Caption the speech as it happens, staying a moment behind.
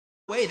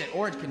way that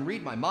Orange can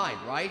read my mind,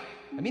 right?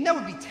 I mean, that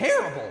would be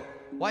terrible.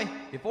 Why,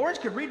 if Orange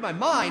could read my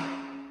mind,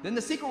 then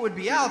the secret would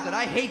be out that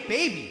I hate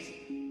babies.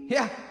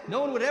 Yeah, no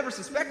one would ever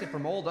suspect it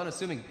from old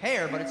unassuming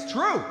Pear, but it's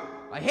true.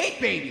 I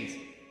hate babies.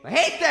 I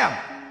hate them.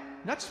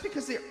 Not just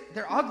because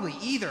they're ugly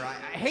either. I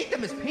hate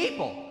them as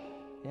people.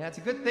 Yeah, it's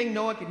a good thing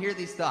no one can hear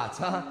these thoughts,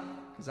 huh?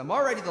 Because I'm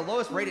already the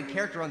lowest rated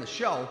character on the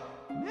show.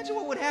 Imagine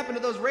what would happen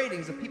to those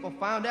ratings if people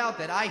found out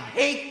that I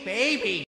hate babies.